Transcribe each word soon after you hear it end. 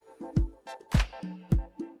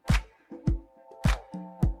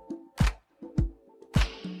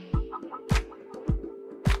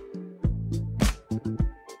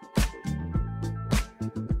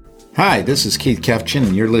Hi, this is Keith Kefchin,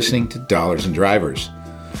 and you're listening to Dollars and Drivers,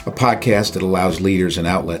 a podcast that allows leaders an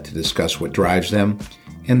outlet to discuss what drives them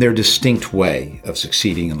and their distinct way of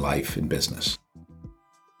succeeding in life and business.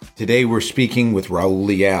 Today, we're speaking with Raul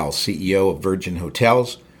Leal, CEO of Virgin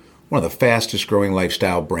Hotels, one of the fastest growing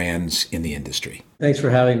lifestyle brands in the industry. Thanks for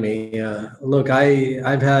having me. Look,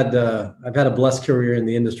 I've had a blessed career in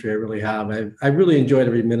the industry. I really have. I really enjoyed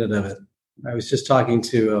every minute of it. I was just talking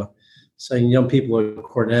to some young people at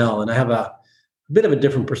Cornell, and I have a bit of a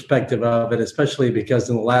different perspective of it, especially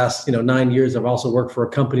because in the last 9 years, I've also worked for a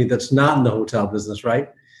company that's not in the hotel business,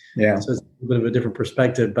 right? Yeah. So it's a bit of a different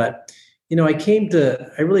perspective. But I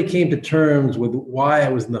really came to terms with why I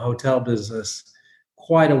was in the hotel business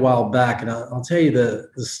quite a while back, and I'll tell you the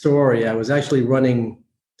story. I was actually running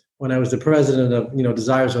when I was the president of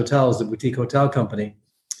Desires Hotels, the boutique hotel company.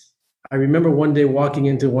 I remember one day walking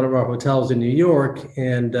into one of our hotels in New York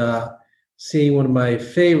and seeing one of my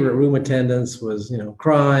favorite room attendants was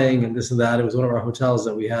crying and this and that. It was one of our hotels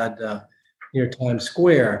that we had near Times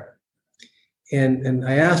Square, and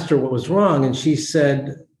I asked her what was wrong, and she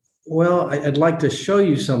said, "Well, I'd like to show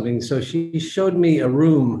you something." So she showed me a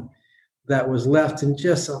room that was left in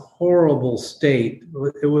just a horrible state.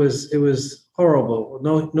 It was horrible.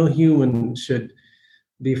 No human should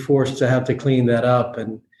be forced to have to clean that up.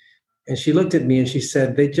 And she looked at me and she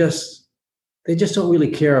said, they just don't really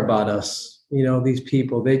care about us. These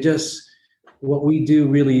people, what we do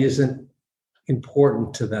really isn't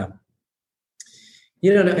important to them.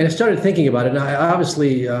 And I started thinking about it. And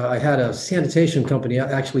I had a sanitation company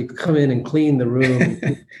actually come in and clean the room.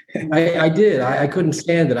 I did. I couldn't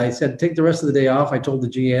stand it. I said, take the rest of the day off. I told the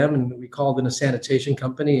GM, and we called in a sanitation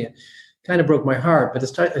company. It kind of broke my heart, but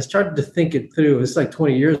I started to think it through. It's like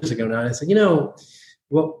 20 years ago now. And I said,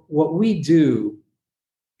 what we do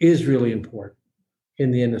is really important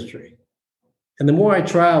in the industry. And the more I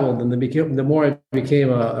traveled, and the more I became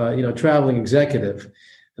a traveling executive.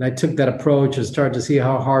 And I took that approach and started to see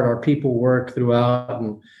how hard our people work throughout.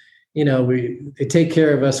 And, they take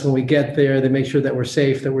care of us when we get there. They make sure that we're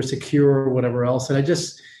safe, that we're secure, whatever else. And I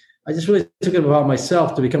just really took it upon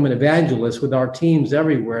myself to become an evangelist with our teams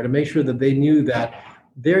everywhere to make sure that they knew that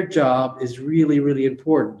their job is really, really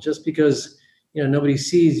important. Just because, nobody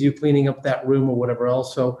sees you cleaning up that room or whatever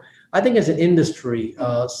else. So I think as an industry,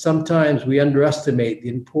 sometimes we underestimate the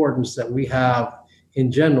importance that we have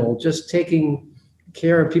in general, just taking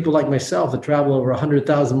care of people like myself that travel over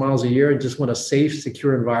 100,000 miles a year and just want a safe,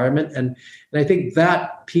 secure environment. And I think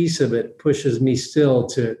that piece of it pushes me still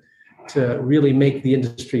to really make the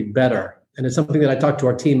industry better. And it's something that I talk to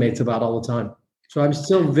our teammates about all the time. So I'm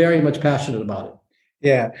still very much passionate about it.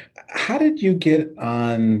 Yeah. How did you get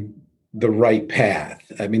on the right path?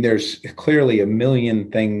 I mean, there's clearly a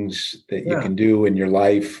million things that you can do in your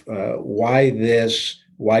life. Why this?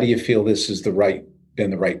 Why do you feel this is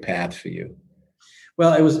been the right path for you?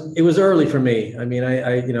 Well, it was early for me. I mean,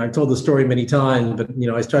 I've told the story many times, but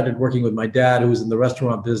I started working with my dad, who was in the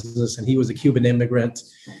restaurant business, and he was a Cuban immigrant.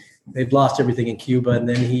 They'd lost everything in Cuba, and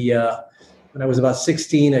then when I was about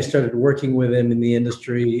 16, I started working with him in the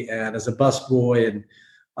industry and as a busboy. And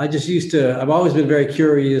I've always been very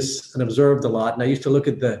curious and observed a lot. And I used to look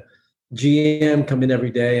at the GM come in every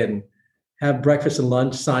day and have breakfast and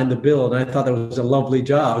lunch, sign the bill. And I thought that was a lovely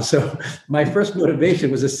job. So my first motivation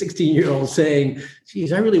was a 16-year-old saying,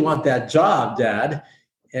 geez, I really want that job, Dad.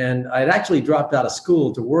 And I'd actually dropped out of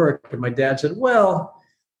school to work. And my dad said,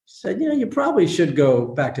 you probably should go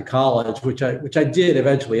back to college, which I did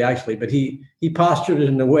eventually, actually. But he postured it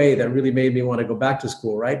in a way that really made me want to go back to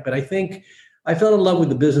school, right? But I think I fell in love with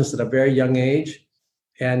the business at a very young age.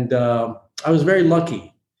 And I was very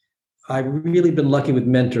lucky. I've really been lucky with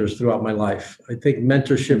mentors throughout my life. I think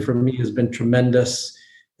mentorship for me has been tremendous,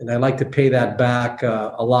 and I like to pay that back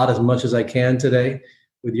a lot, as much as I can today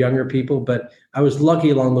with younger people. But I was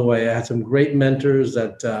lucky along the way. I had some great mentors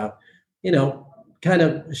that, kind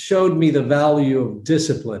of showed me the value of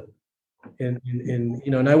discipline. And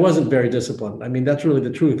I wasn't very disciplined. I mean, that's really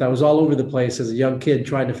the truth. I was all over the place as a young kid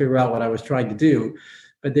trying to figure out what I was trying to do.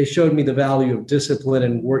 But they showed me the value of discipline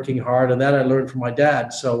and working hard, and that I learned from my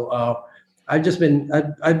dad. So I've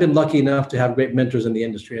been lucky enough to have great mentors in the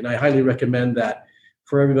industry, and I highly recommend that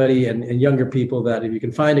for everybody and younger people, that if you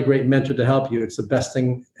can find a great mentor to help you, it's the best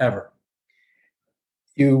thing ever.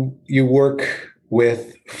 You work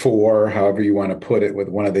for, however you want to put it, with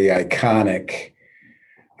one of the iconic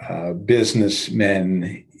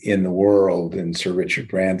businessmen in the world, and Sir Richard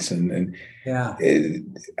Branson.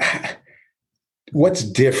 And what's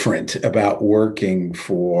different about working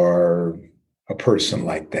for a person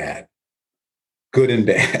like that, good and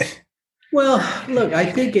bad? Well, look, I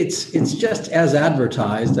think it's just as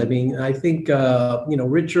advertised. I mean, I think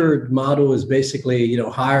Richard motto is basically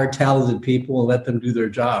hire talented people and let them do their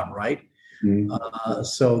job, right? Mm.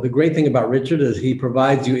 So the great thing about Richard is he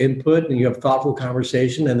provides you input and you have thoughtful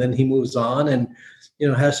conversation, and then he moves on and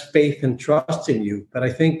has faith and trust in you. But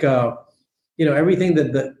I think everything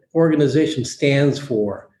that the organization stands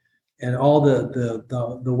for, and all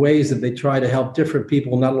the ways that they try to help different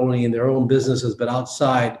people, not only in their own businesses but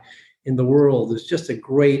outside in the world, is just a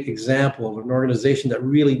great example of an organization that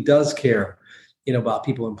really does care, about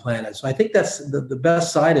people and planet. So I think that's the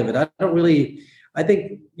best side of it. I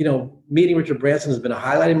think, meeting Richard Branson has been a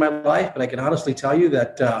highlight in my life, but I can honestly tell you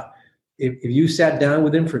that if you sat down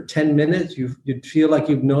with him for 10 minutes, you'd feel like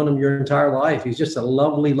you've known him your entire life. He's just a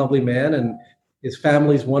lovely, lovely man, and his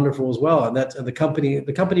family's wonderful as well. And the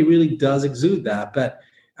company really does exude that. But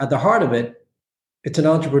at the heart of it, it's an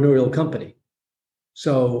entrepreneurial company.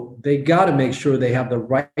 So they got to make sure they have the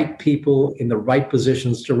right people in the right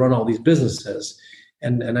positions to run all these businesses.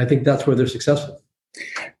 And I think that's where they're successful.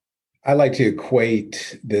 I like to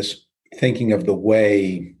equate this thinking of the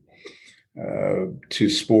way to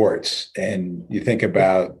sports. And you think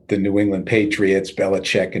about the New England Patriots,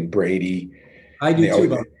 Belichick and Brady. I do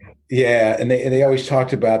too. Yeah, and they always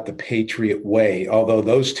talked about the Patriot way, although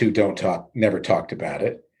those two never talked about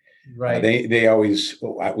it. Right. They always,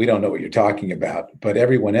 we don't know what you're talking about, but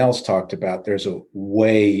everyone else talked about there's a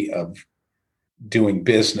way of doing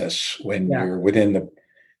business when you're within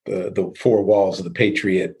the four walls of the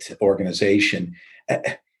Patriot organization.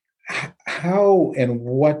 How and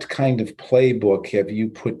what kind of playbook have you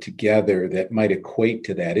put together that might equate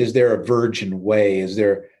to that? Is there a Virgin way? Is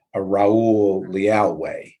there a Raul Leal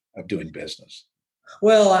way of doing business?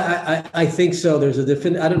 Well, I think so. There's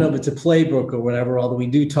I don't know if it's a playbook or whatever, although we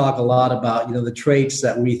do talk a lot about, the traits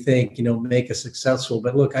that we think, make us successful.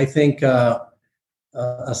 But look, I think a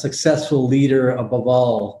successful leader above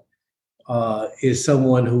all is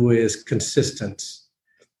someone who is consistent,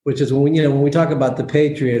 which is when we talk about the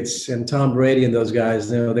Patriots and Tom Brady and those guys,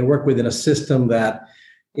 they work within a system that,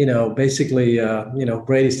 basically,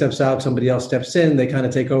 Brady steps out, somebody else steps in, they kind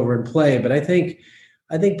of take over and play. But I think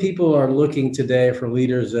people are looking today for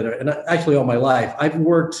leaders that are, and actually all my life, I've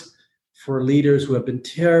worked for leaders who have been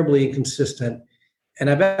terribly inconsistent. And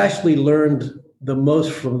I've actually learned the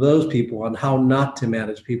most from those people on how not to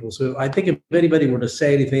manage people. So I think if anybody were to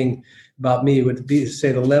say anything about me, it would be to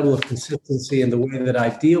say the level of consistency and the way that I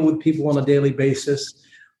deal with people on a daily basis.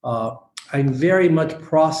 I'm very much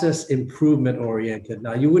process improvement oriented.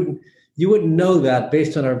 Now, you wouldn't know that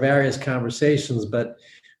based on our various conversations, but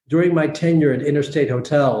during my tenure at Interstate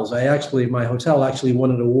Hotels, my hotel actually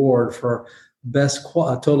won an award for best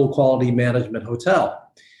total quality management hotel.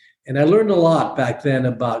 And I learned a lot back then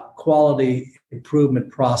about quality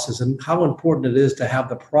improvement process and how important it is to have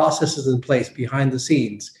the processes in place behind the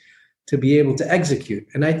scenes to be able to execute.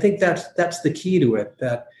 And I think that's the key to it,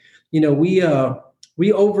 that,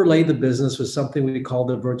 we overlay the business with something we call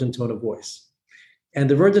the Virgin tone of voice. And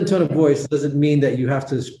the Virgin tone of voice doesn't mean that you have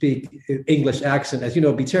to speak English accent. As you know,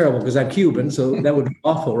 it'd be terrible because I'm Cuban, so that would be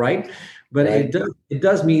awful, right? But right. It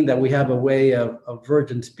does mean that we have a way of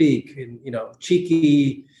Virgin speak, and,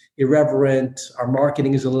 cheeky, irreverent. Our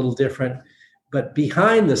marketing is a little different, but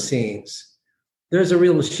behind the scenes, there's a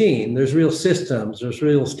real machine. There's real systems. There's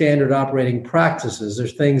real standard operating practices.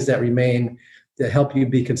 There's things that remain that help you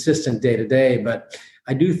be consistent day to day. But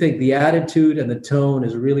I do think the attitude and the tone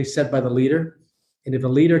is really set by the leader. And if a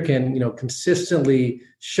leader can, consistently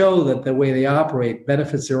show that the way they operate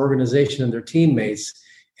benefits their organization and their teammates,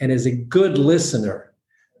 and is a good listener,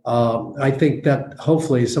 I think that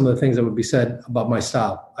hopefully some of the things that would be said about my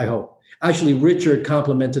style, I hope. Actually, Richard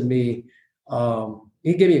complimented me.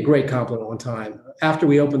 He gave me a great compliment one time. After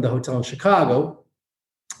we opened the hotel in Chicago,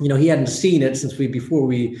 he hadn't seen it before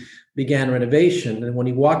we began renovation. And when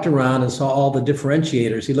he walked around and saw all the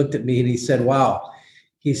differentiators, he looked at me and he said, "Wow."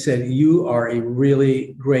 He said, "You are a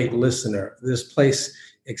really great listener. This place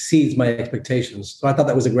exceeds my expectations." So I thought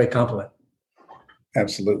that was a great compliment.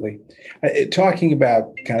 Absolutely. Talking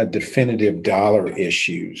about kind of definitive dollar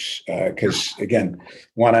issues, because, again,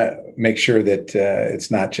 want to make sure that it's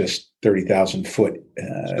not just 30,000 foot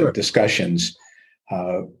Sure. discussions.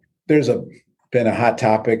 There's been a hot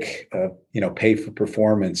topic of, pay for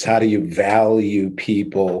performance. How do you value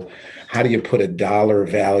people? How do you put a dollar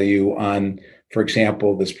value on, for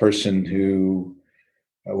example, this person who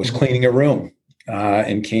was cleaning a room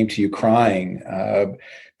and came to you crying?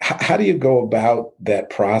 How do you go about that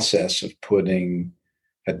process of putting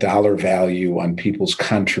a dollar value on people's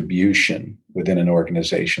contribution within an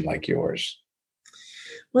organization like yours?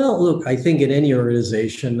 Well, look, I think in any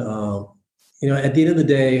organization, at the end of the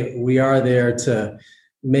day, we are there to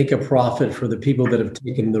make a profit for the people that have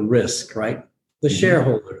taken the risk, right? The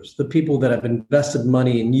shareholders, the people that have invested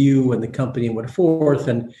money in you and the company and what forth.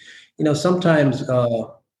 And, sometimes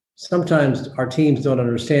our teams don't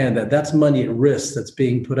understand that that's money at risk that's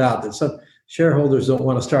being put out. That some shareholders don't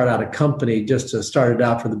want to start out a company just to start it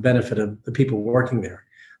out for the benefit of the people working there.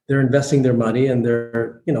 They're investing their money and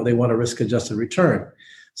they want a risk adjusted return.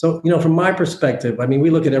 So, from my perspective, we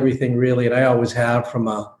look at everything really, and I always have from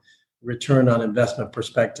a return on investment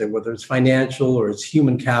perspective, whether it's financial or it's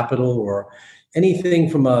human capital or anything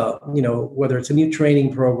from whether it's a new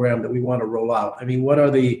training program that we want to roll out. What are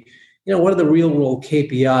the real world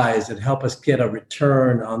KPIs that help us get a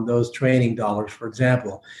return on those training dollars, for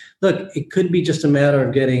example? Look, it could be just a matter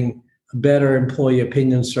of getting a better employee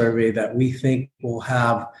opinion survey that we think will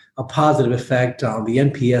have a positive effect on the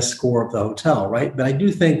NPS score of the hotel, right? But I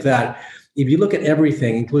do think that if you look at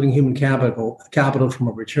everything, including human capital from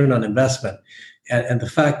a return on investment, and the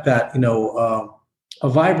fact that, a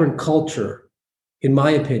vibrant culture, in my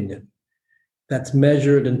opinion, that's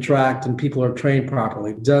measured and tracked and people are trained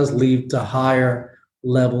properly does lead to higher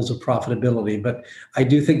levels of profitability. But I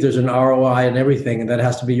do think there's an ROI in everything, and that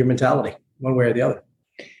has to be your mentality, one way or the other.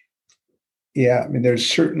 Yeah, there's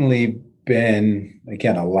certainly been,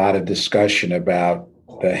 again, a lot of discussion about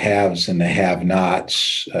the haves and the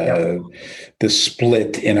have-nots, the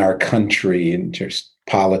split in our country and just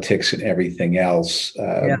politics and everything else.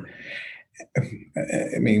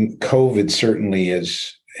 COVID certainly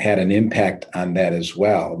has had an impact on that as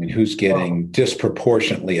well. Who's getting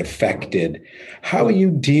disproportionately affected? How are you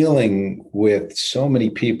dealing with so many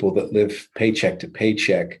people that live paycheck to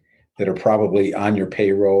paycheck that are probably on your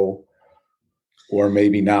payroll or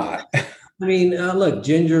maybe not? Look,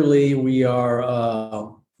 gingerly, we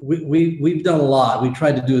are, we've done a lot. We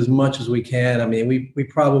tried to do as much as we can. We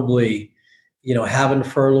probably, haven't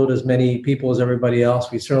furloughed as many people as everybody else.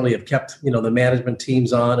 We certainly have kept, the management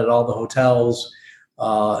teams on at all the hotels.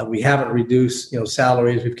 We haven't reduced,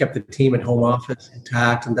 salaries. We've kept the team at home office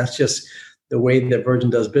intact, and that's just the way that Virgin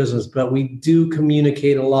does business. But we do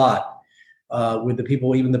communicate a lot with the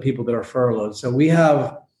people, even the people that are furloughed. So we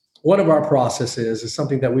have one of our processes is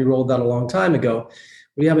something that we rolled out a long time ago.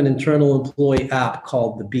 We have an internal employee app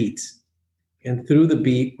called The Beat, and through The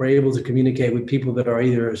Beat, we're able to communicate with people that are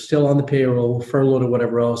either still on the payroll, furloughed, or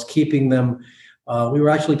whatever else, keeping them. We were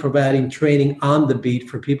actually providing training on The Beat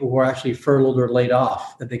for people who are actually furloughed or laid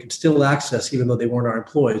off that they could still access even though they weren't our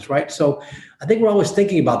employees, right? So I think we're always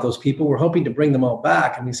thinking about those people. We're hoping to bring them all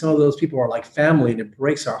back. Some of those people are like family and it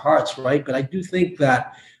breaks our hearts, right? But I do think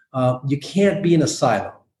that you can't be in a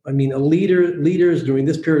silo. Leaders during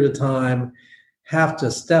this period of time have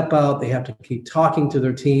to step out. They have to keep talking to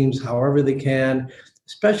their teams however they can,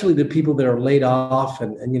 especially the people that are laid off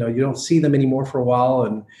and you don't see them anymore for a while,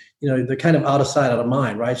 and they're kind of out of sight, out of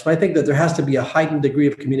mind, right? So I think that there has to be a heightened degree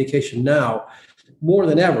of communication now more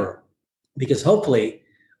than ever, because hopefully,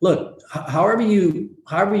 look, however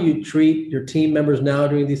you treat your team members now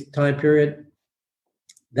during this time period,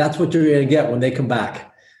 that's what you're going to get when they come back,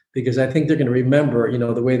 because I think they're going to remember,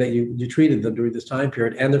 the way that you treated them during this time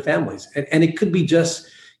period and their families. And it could be just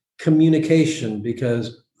communication,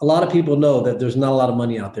 because a lot of people know that there's not a lot of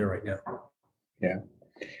money out there right now. Yeah.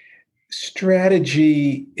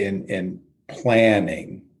 Strategy and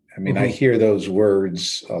planning. I hear those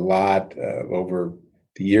words a lot over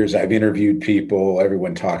the years I've interviewed people.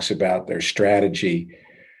 Everyone talks about their strategy.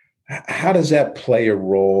 How does that play a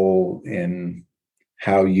role in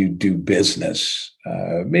how you do business,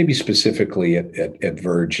 maybe specifically at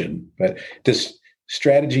Virgin? But does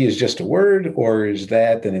strategy is just a word, or is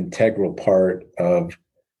that an integral part of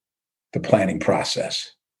the planning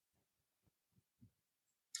process?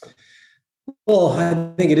 Well,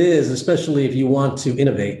 I think it is, especially if you want to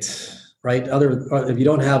innovate, right? If you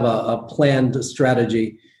don't have a planned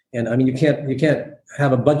strategy, and you can't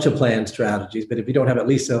have a bunch of planned strategies, but if you don't have at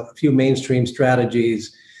least a few mainstream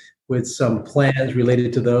strategies with some plans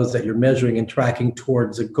related to those that you're measuring and tracking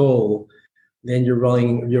towards a goal, then you're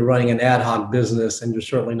running an ad hoc business, and you're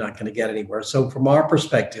certainly not going to get anywhere. So from our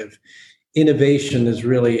perspective, innovation is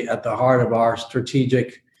really at the heart of our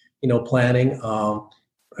strategic, planning.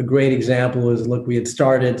 A great example is, look, we had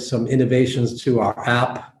started some innovations to our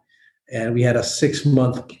app, and we had a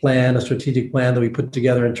 6-month plan, a strategic plan that we put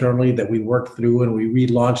together internally that we worked through, and we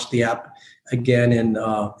relaunched the app again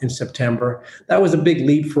in September. That was a big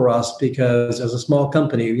leap for us, because as a small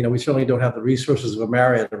company, we certainly don't have the resources of a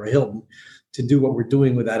Marriott or a Hilton to do what we're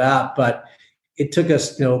doing with that app. But it took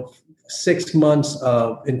us, 6 months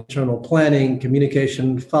of internal planning,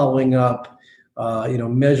 communication, following up,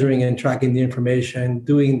 measuring and tracking the information,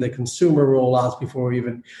 doing the consumer rollouts before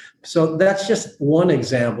even. So that's just one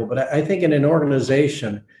example. But I think in an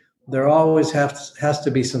organization, there always has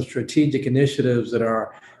to be some strategic initiatives that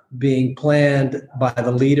are being planned by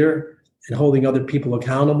the leader and holding other people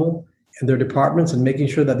accountable in their departments and making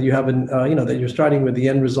sure that you have that you're starting with the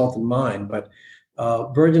end result in mind. But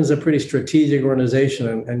Virgin's a pretty strategic organization,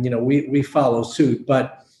 and we follow suit.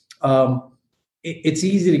 But it's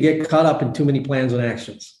easy to get caught up in too many plans and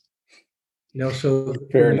actions. So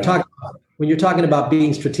when you're talking about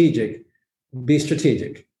being strategic, be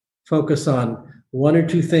strategic. Focus on one or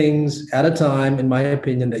two things at a time, in my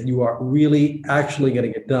opinion, that you are really actually going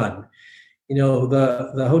to get done.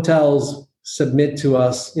 The hotels submit to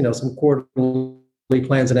us, some quarterly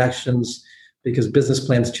plans and actions because business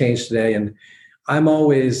plans change today. And I'm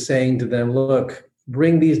always saying to them, look,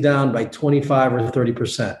 bring these down by 25 or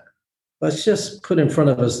 30%. Let's just put in front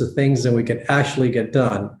of us the things that we can actually get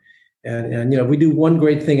done. And if we do one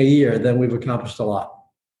great thing a year, then we've accomplished a lot.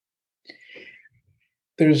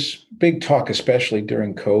 There's big talk, especially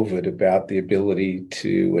during COVID, about the ability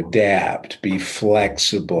to adapt, be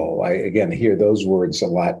flexible. I, again, hear those words a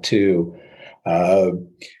lot too.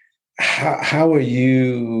 How are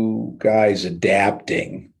you guys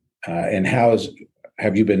adapting? And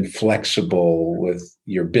have you been flexible with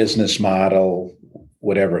your business model,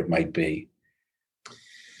 whatever it might be?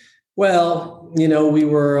 Well, we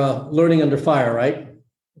were learning under fire, right?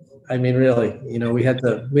 I mean, really, we had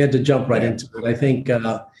to jump right into it. I think,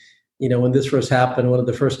 when this first happened, one of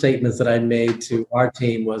the first statements that I made to our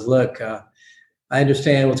team was, look, I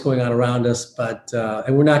understand what's going on around us, but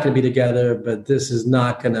and we're not going to be together, but this is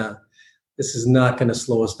not going to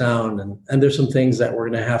slow us down. And there's some things that we're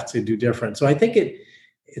going to have to do different. So I think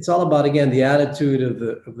it's all about, again, the attitude of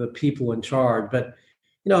the people in charge. But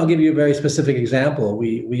I'll give you a very specific example.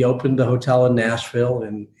 We opened a hotel in Nashville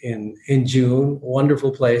in June,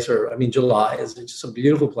 wonderful place, July. It's just a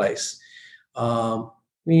beautiful place.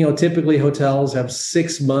 Typically hotels have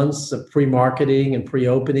 6 months of pre-marketing and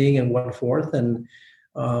pre-opening and what forth. And,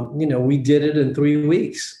 we did it in 3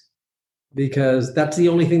 weeks because that's the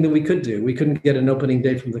only thing that we could do. We couldn't get an opening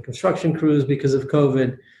date from the construction crews because of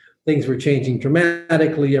COVID. Things were changing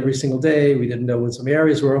dramatically every single day. We didn't know when some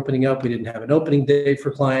areas were opening up. We didn't have an opening date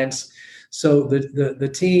for clients. So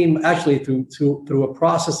the team actually through a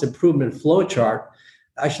process improvement flow chart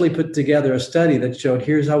actually put together a study that showed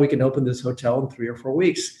here's how we can open this hotel in 3 or 4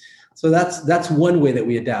 weeks. So that's one way that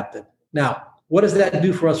we adapted. Now, what does that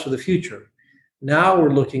do for us for the future? Now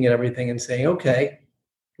we're looking at everything and saying, okay,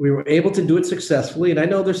 we were able to do it successfully. And I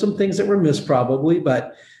know there's some things that were missed probably,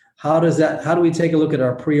 but how do we take a look at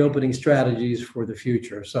our pre-opening strategies for the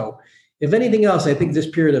future? So if anything else, I think this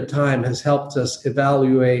period of time has helped us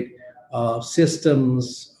evaluate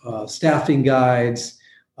systems, staffing guides,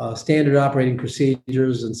 standard operating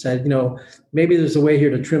procedures, and said, maybe there's a way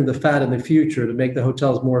here to trim the fat in the future to make the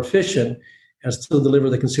hotels more efficient and still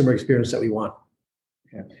deliver the consumer experience that we want.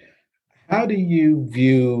 Yeah. How do you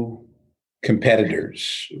view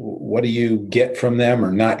competitors? What do you get from them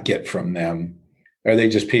or not get from them? Are they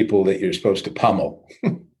just people that you're supposed to pummel?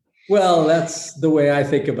 Well, that's the way I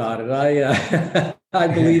think about it. I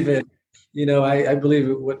believe it. I believe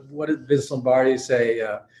it. What did Vince Lombardi say?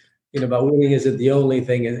 About winning isn't the only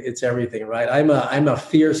thing; it's everything, right? I'm a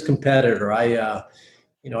fierce competitor. I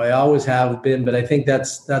always have been, but I think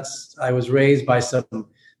that's. I was raised by some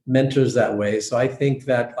mentors that way, so I think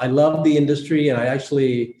that I love the industry, and I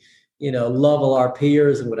actually, love all our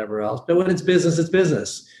peers and whatever else. But when it's business, it's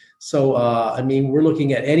business. So, we're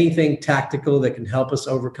looking at anything tactical that can help us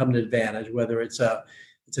overcome an advantage, whether it's a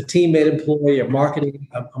teammate employee, a marketing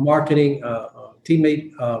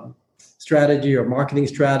teammate strategy or marketing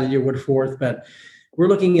strategy or what forth. But we're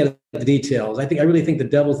looking at the details. I really think the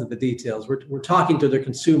devil's in the details. We're talking to their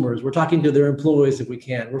consumers. We're talking to their employees if we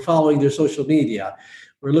can. We're following their social media.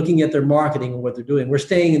 We're looking at their marketing and what they're doing. We're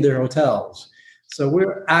staying in their hotels. So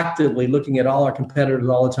we're actively looking at all our competitors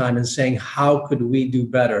all the time and saying, how could we do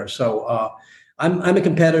better? So I'm a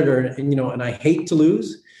competitor, and I hate to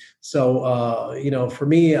lose. So, for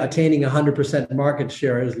me, attaining 100% market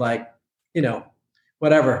share is like,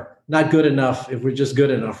 whatever, not good enough if we're just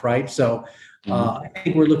good enough, right? So I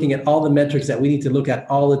think we're looking at all the metrics that we need to look at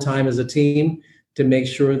all the time as a team to make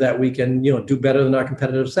sure that we can, do better than our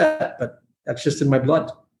competitive set. But that's just in my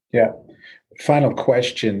blood. Yeah. Final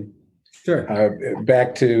question. Sure.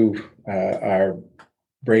 Back to our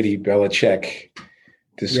Brady Belichick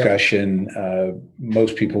discussion. Yep.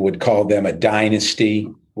 Most people would call them a dynasty,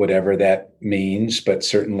 whatever that means, but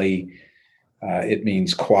certainly it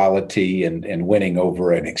means quality and winning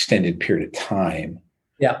over an extended period of time.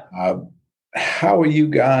 Yeah. how are you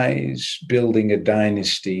guys building a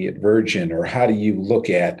dynasty at Virgin, or how do you look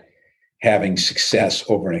at having success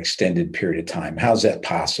over an extended period of time? How's that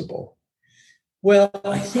possible? Well,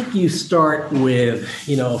 I think you start with,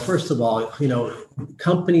 first of all,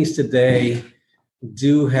 companies today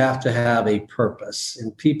do have to have a purpose,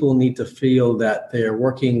 and people need to feel that they're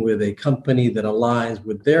working with a company that aligns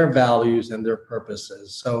with their values and their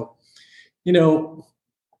purposes. So,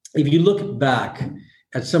 if you look back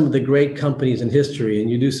at some of the great companies in history and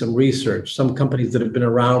you do some research, some companies that have been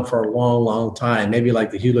around for a long, long time, maybe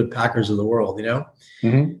like the Hewlett Packards of the world,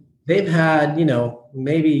 Mm-hmm. they've had,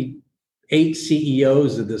 maybe 8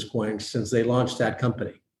 CEOs at this point since they launched that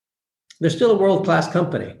company. They're still a world-class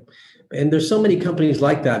company. And there's so many companies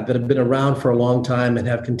like that have been around for a long time and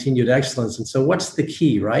have continued excellence. And so what's the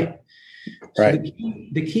key, right? Right. So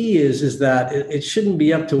the key is that it shouldn't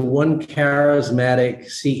be up to one charismatic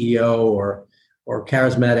CEO or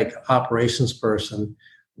charismatic operations person.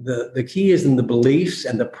 The key is in the beliefs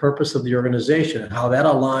and the purpose of the organization and how that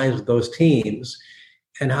aligns with those teams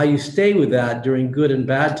and how you stay with that during good and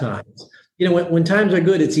bad times. When times are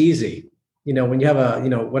good, it's easy. When you have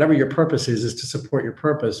whatever your purpose is to support your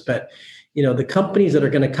purpose. But, the companies that are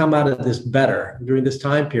going to come out of this better during this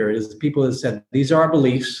time period is the people that said, these are our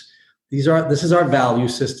beliefs. This is our value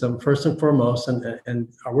system, first and foremost, and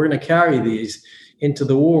we're going to carry these into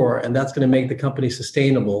the war, and that's going to make the company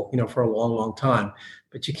sustainable, for a long, long time.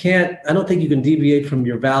 But I don't think you can deviate from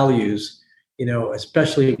your values,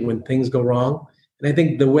 especially when things go wrong. And I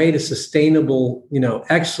think the way to sustainable,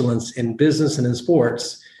 excellence in business and in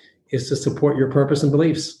sports is to support your purpose and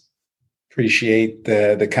beliefs. Appreciate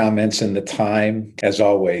the comments and the time. As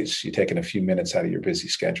always, you're taking a few minutes out of your busy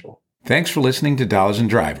schedule. Thanks for listening to Dollars and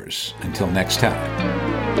Drivers. Until next time.